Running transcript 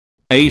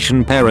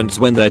Asian parents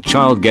when their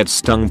child gets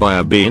stung by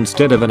a bee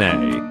instead of an A.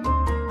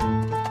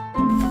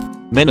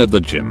 Men at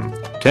the gym.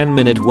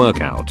 10-minute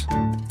workout.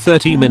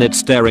 30 minutes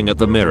staring at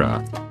the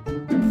mirror.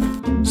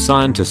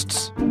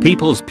 Scientists.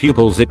 People's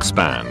pupils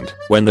expand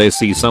when they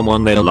see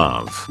someone they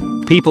love.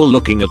 People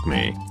looking at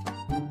me.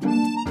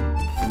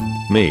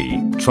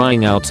 Me,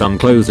 trying out some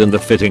clothes in the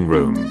fitting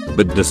room,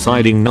 but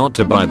deciding not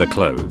to buy the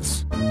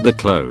clothes. The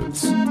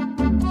clothes.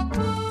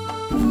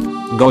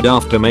 God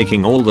after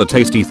making all the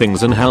tasty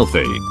things and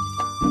healthy.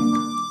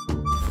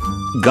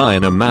 Guy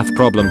in a math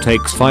problem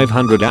takes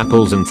 500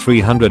 apples and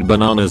 300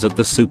 bananas at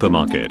the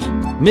supermarket.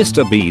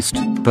 Mr. Beast,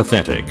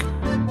 pathetic.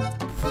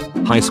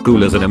 High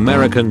schoolers in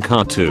American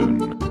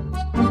cartoon.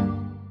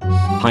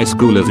 High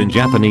schoolers in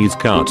Japanese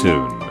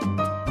cartoon.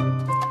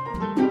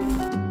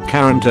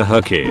 Karen to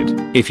her kid,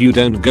 if you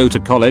don't go to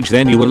college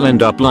then you will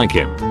end up like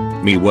him.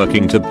 Me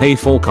working to pay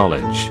for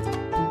college.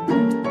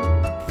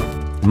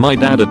 My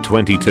dad at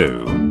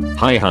 22.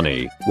 Hi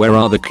honey, where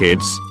are the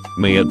kids?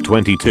 Me at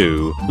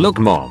 22. Look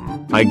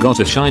mom, I got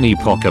a shiny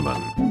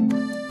Pokemon.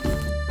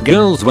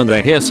 Girls when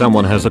they hear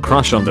someone has a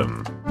crush on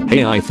them.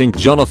 Hey I think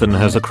Jonathan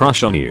has a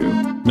crush on you.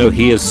 No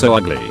he is so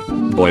ugly.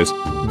 Boys,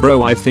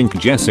 bro I think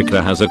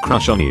Jessica has a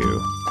crush on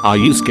you. Are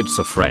you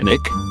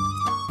schizophrenic?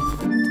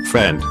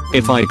 Friend,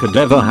 if I could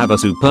ever have a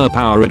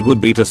superpower it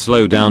would be to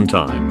slow down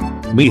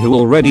time. Me who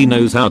already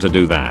knows how to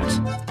do that.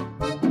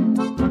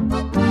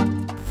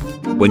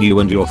 When you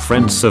and your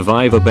friends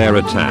survive a bear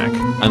attack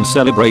and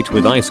celebrate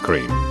with ice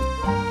cream.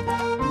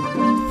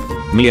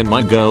 Me and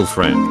my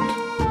girlfriend.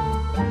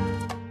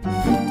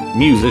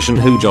 Musician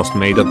who just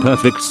made a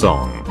perfect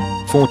song.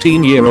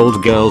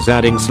 14-year-old girls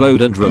adding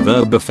slowed and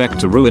reverb effect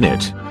to ruin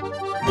it.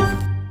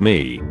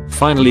 Me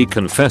finally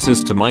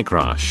confesses to my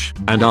crush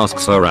and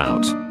asks her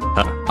out.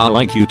 I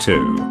like you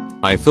too.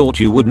 I thought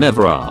you would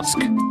never ask.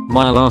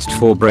 My last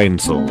 4 brain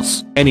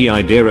cells. Any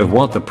idea of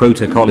what the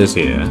protocol is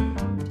here?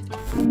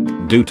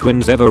 Do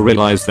twins ever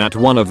realize that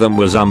one of them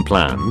was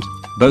unplanned?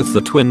 Both the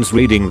twins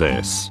reading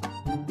this.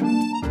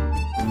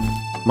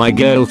 My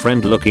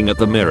girlfriend looking at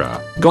the mirror.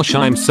 Gosh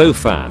I'm so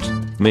fat.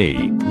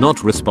 Me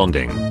not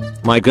responding.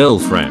 My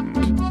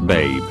girlfriend.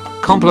 Babe,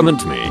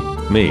 compliment me.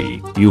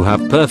 Me, you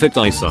have perfect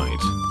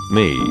eyesight.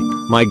 Me,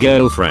 my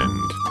girlfriend.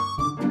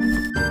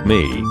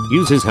 Me,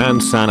 uses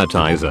hand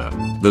sanitizer.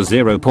 The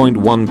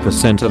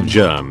 0.1% of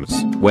germs.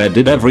 Where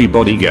did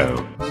everybody go?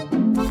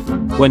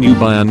 When you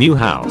buy a new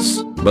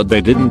house, but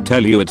they didn't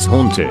tell you it's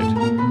haunted.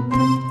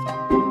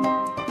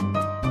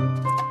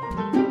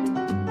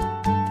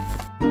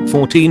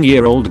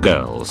 "14-year-old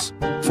girls.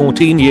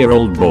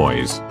 14-year-old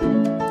boys.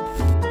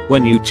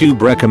 When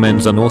YouTube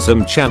recommends an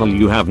awesome channel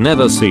you have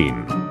never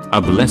seen.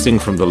 A blessing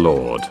from the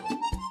Lord.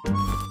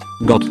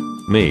 Got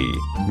me.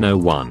 No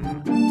one.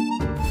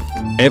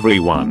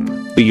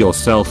 Everyone, be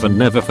yourself and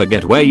never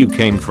forget where you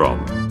came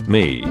from.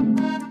 Me.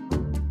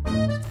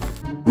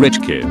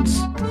 Rich kids.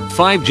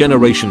 5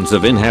 generations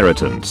of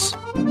inheritance.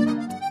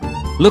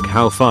 Look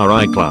how far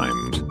I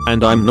climbed,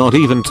 and I'm not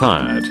even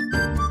tired.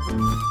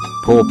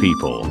 Poor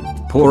people.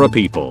 Poorer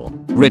people.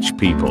 Rich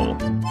people.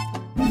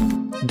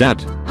 Dad,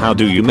 how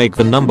do you make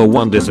the number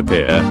 1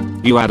 disappear?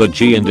 You add a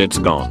G and it's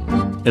gone.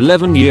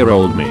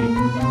 11-year-old me.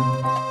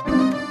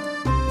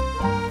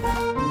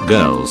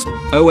 Girls.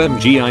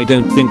 OMG I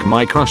don't think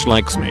my crush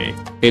likes me.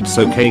 It's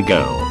okay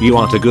girl, you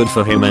are too good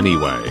for him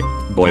anyway.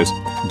 Boys.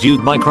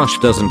 Dude my crush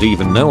doesn't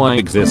even know I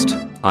exist.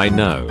 I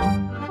know.